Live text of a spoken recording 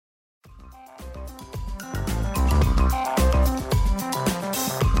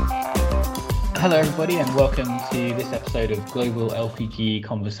Hello, everybody, and welcome to this episode of Global LPG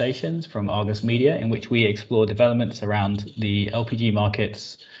Conversations from Argus Media, in which we explore developments around the LPG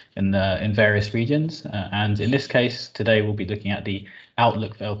markets in various regions. And in this case, today we'll be looking at the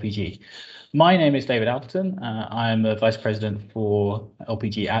outlook for LPG. My name is David Appleton. I'm a Vice President for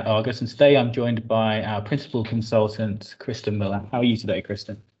LPG at Argus, and today I'm joined by our Principal Consultant, Kristen Miller. How are you today,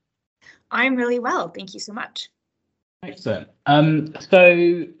 Kristen? I'm really well. Thank you so much. Excellent.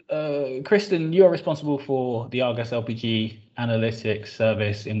 Kristen, you're responsible for the Argus LPG analytics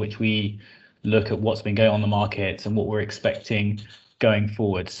service, in which we look at what's been going on in the market and what we're expecting going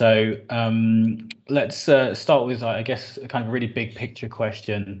forward. So let's start with, I guess, a kind of really big picture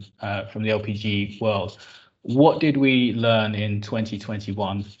question from the LPG world. What did we learn in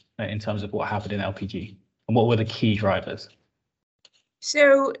 2021 in terms of what happened in LPG, and what were the key drivers?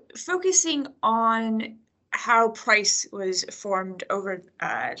 So focusing on how price was formed over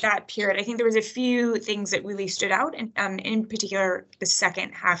that period, I think there was a few things that really stood out, and in particular, the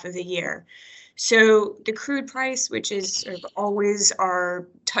second half of the year. So the crude price, which is sort of always our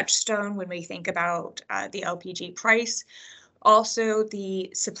touchstone when we think about the LPG price. Also,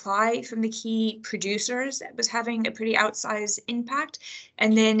 the supply from the key producers that was having a pretty outsized impact,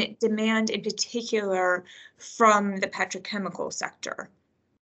 and then demand in particular from the petrochemical sector.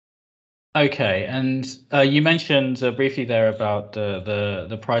 Okay, and you mentioned briefly there about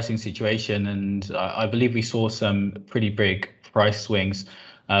the pricing situation, and I believe we saw some pretty big price swings,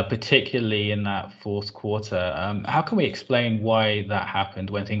 particularly in that fourth quarter. How can we explain why that happened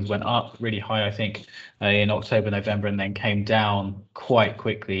when things went up really high, I think, in October, November, and then came down quite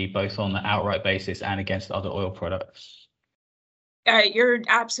quickly, both on the outright basis and against other oil products? You're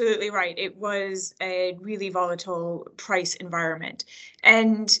absolutely right. It was a really volatile price environment.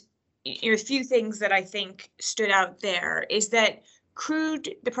 And a few things that I think stood out there is that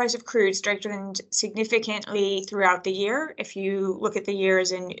the price of crude strengthened significantly throughout the year. If you look at the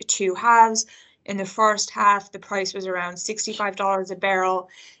years in two halves, in the first half, the price was around $65 a barrel.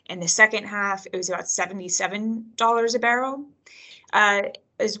 In the second half, it was about $77 a barrel.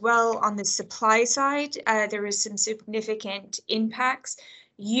 As well, on the supply side, there was some significant impacts.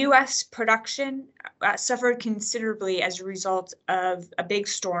 U.S. production suffered considerably as a result of a big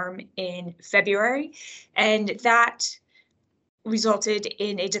storm in February, and that resulted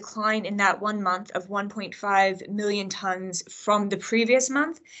in a decline in that 1 month of 1.5 million tons from the previous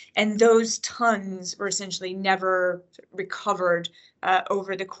month, and those tons were essentially never recovered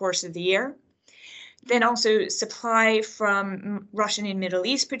over the course of the year. Then also supply from Russian and Middle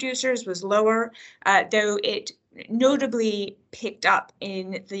East producers was lower, though it notably picked up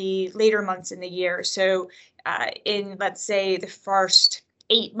in the later months in the year. So in, let's say, the first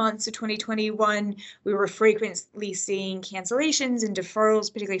 8 months of 2021, we were frequently seeing cancellations and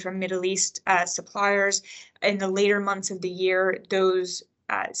deferrals, particularly from Middle East suppliers. In the later months of the year, those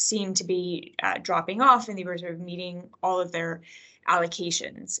seemed to be dropping off, and they were sort of meeting all of their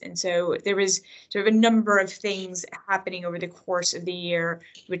allocations. And so there was sort of a number of things happening over the course of the year,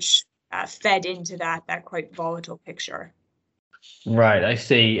 which fed into that quite volatile picture. Right, I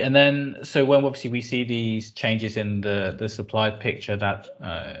see. And then, so when obviously we see these changes in the supply picture, that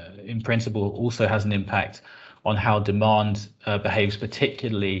in principle also has an impact on how demand behaves,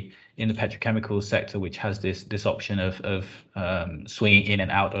 particularly in the petrochemical sector, which has this option of swinging in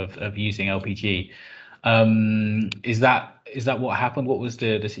and out of using LPG. Is that what happened? What was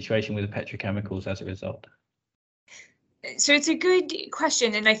the situation with the petrochemicals as a result? So it's a good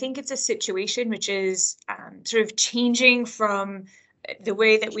question, and I think it's a situation which is sort of changing from the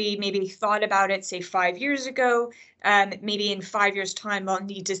way that we maybe thought about it, say 5 years ago. Maybe in 5 years' time, I'll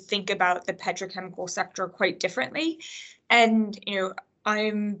need to think about the petrochemical sector quite differently. And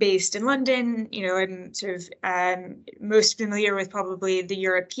I'm based in London. I'm sort of most familiar with probably the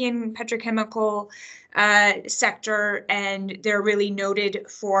European petrochemical sector, and they're really noted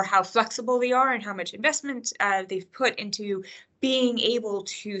for how flexible they are and how much investment they've put into being able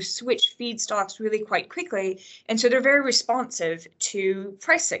to switch feedstocks really quite quickly. And so they're very responsive to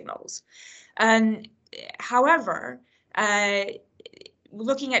price signals. However,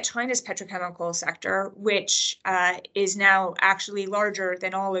 looking at China's petrochemical sector, which is now actually larger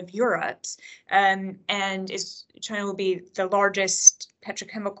than all of Europe's, and China will be the largest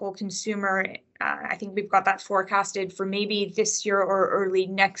petrochemical consumer. I think we've got that forecasted for maybe this year or early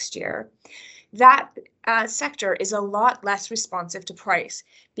next year. That sector is a lot less responsive to price,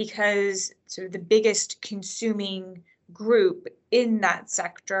 because sort of the biggest consuming group in that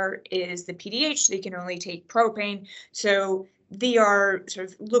sector is the PDH. They can only take propane. So they are sort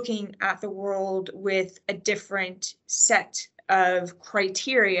of looking at the world with a different set of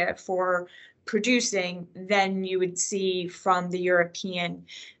criteria for producing than you would see from the European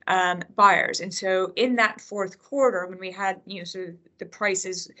buyers. And so in that fourth quarter, when we had, sort of the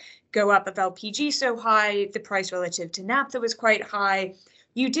prices go up of LPG so high, the price relative to naphtha was quite high,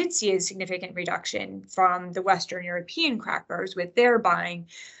 you did see a significant reduction from the Western European crackers with their buying,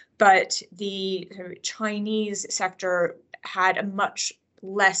 but the Chinese sector had a much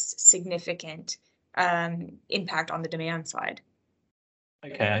less significant impact on the demand side.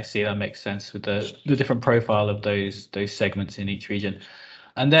 Okay, I see. That makes sense with the different profile of those segments in each region.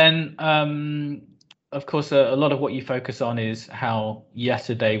 And then, of course, a lot of what you focus on is how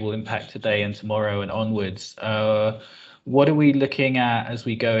yesterday will impact today and tomorrow and onwards. What are we looking at as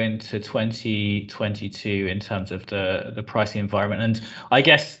we go into 2022 in terms of the pricing environment? And I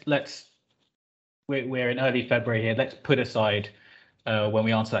guess we're in early February here. Let's put aside when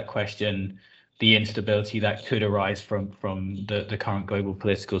we answer that question the instability that could arise from the current global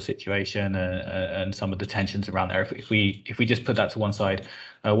political situation and some of the tensions around there. If we just put that to one side,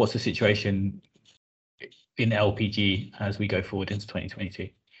 what's the situation in LPG as we go forward into 2022?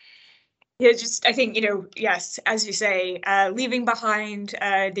 Yeah, I think, yes, as you say, leaving behind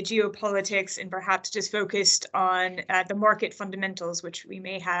the geopolitics and perhaps just focused on the market fundamentals, which we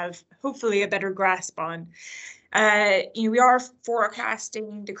may have hopefully a better grasp on. We are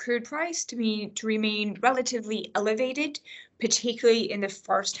forecasting the crude price to remain relatively elevated, particularly in the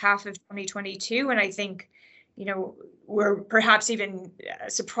first half of 2022. And I think, we're perhaps even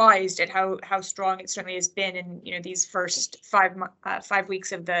surprised at how strong it certainly has been in these first 5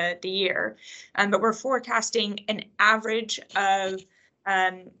 weeks of the year. But we're forecasting an average of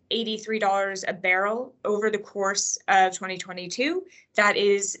 $83 a barrel over the course of 2022. That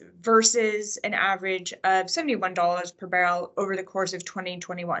is versus an average of $71 per barrel over the course of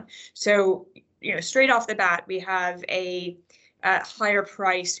 2021. So, straight off the bat, we have a higher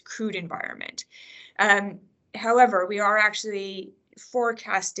price crude environment. However, we are actually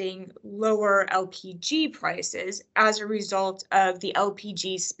forecasting lower LPG prices as a result of the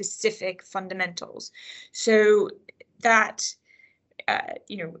LPG specific fundamentals. So that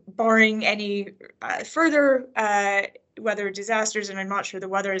barring any further weather disasters, and I'm not sure the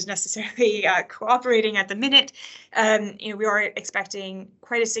weather is necessarily cooperating at the minute, we are expecting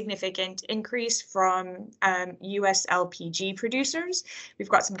quite a significant increase from US LPG producers. We've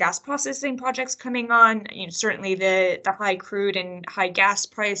got some gas processing projects coming on. Certainly the high crude and high gas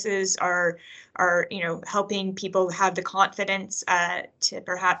prices are helping people have the confidence to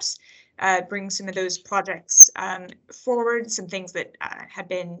perhaps bring some of those projects forward, some things that have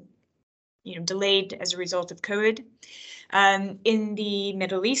been delayed as a result of COVID. In the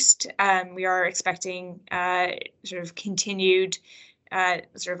Middle East, we are expecting sort of continued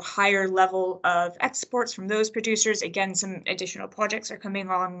sort of higher level of exports from those producers. Again, some additional projects are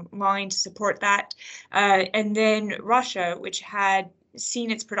coming online to support that. And then Russia, which had seen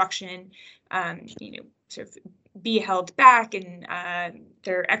its production sort of be held back and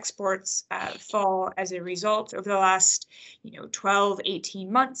their exports fall as a result over the last 12-18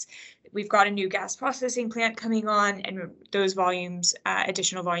 months. We've got a new gas processing plant coming on, and those volumes,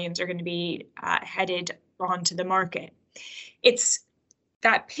 additional volumes, are going to be headed onto the market.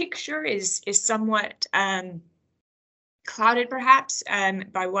 That picture is somewhat clouded perhaps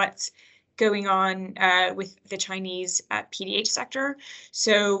by what's going on with the Chinese PDH sector.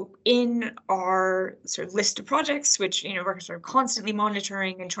 So in our sort of list of projects, which we're sort of constantly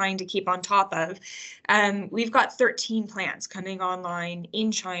monitoring and trying to keep on top of, we've got 13 plants coming online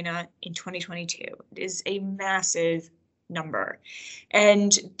in China in 2022. It is a massive number.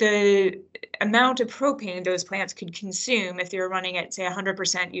 And the amount of propane those plants could consume if they were running at, say,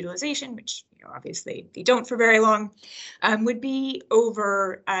 100% utilization, which obviously they don't for very long, would be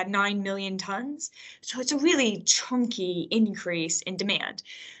over 9 million tons. So it's a really chunky increase in demand.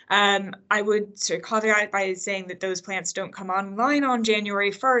 I would sort of caveat it by saying that those plants don't come online on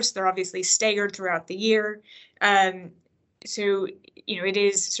January 1st. They're obviously staggered throughout the year. So, it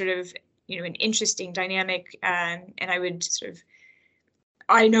is sort of an interesting dynamic, and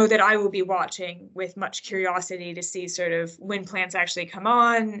I know that I will be watching with much curiosity to see sort of when plants actually come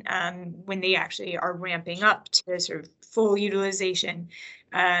on, when they actually are ramping up to sort of full utilization,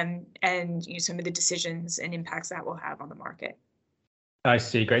 and some of the decisions and impacts that will have on the market. I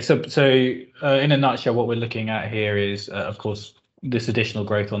see. Great. So in a nutshell, what we're looking at here is, of course, this additional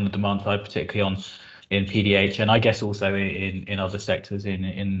growth on the demand side, particularly in PDH, and I guess also in other sectors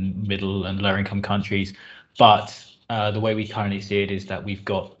in middle and lower income countries. But the way we currently see it is that we've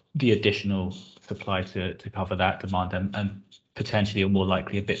got the additional supply to cover that demand and potentially, or more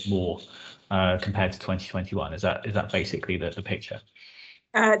likely, a bit more compared to 2021. Is that basically the picture?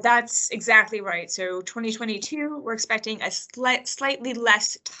 That's exactly right. So 2022, we're expecting a slightly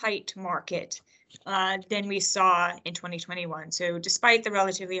less tight market than we saw in 2021. So despite the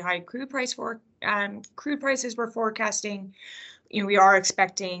relatively high crude prices we're forecasting, we are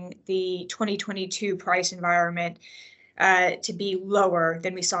expecting the 2022 price environment to be lower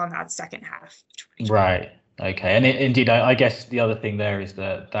than we saw in that second half. Right. Okay. And indeed, I guess the other thing there is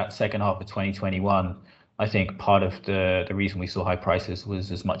that second half of 2021, I think part of the reason we saw high prices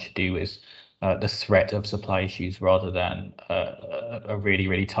was as much to do with the threat of supply issues rather than a really,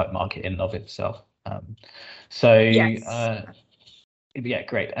 really tight market in and of itself. Yes. Yeah,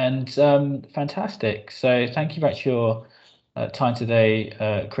 great. And fantastic. So thank you very much for your time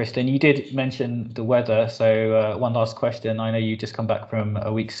today, Kristen. You did mention the weather. So one last question. I know you just come back from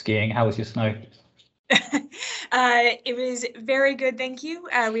a week skiing. How was your snow? It was very good, thank you.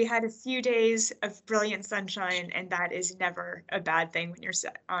 We had a few days of brilliant sunshine, and that is never a bad thing when you're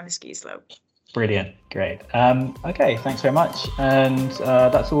on a ski slope. Brilliant, great. Okay, thanks very much. And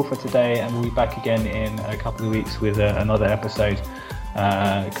that's all for today. And we'll be back again in a couple of weeks with another episode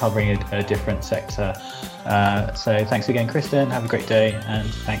covering a different sector. So thanks again, Kristen. Have a great day, and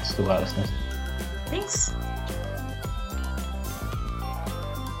thanks to our listeners. Thanks.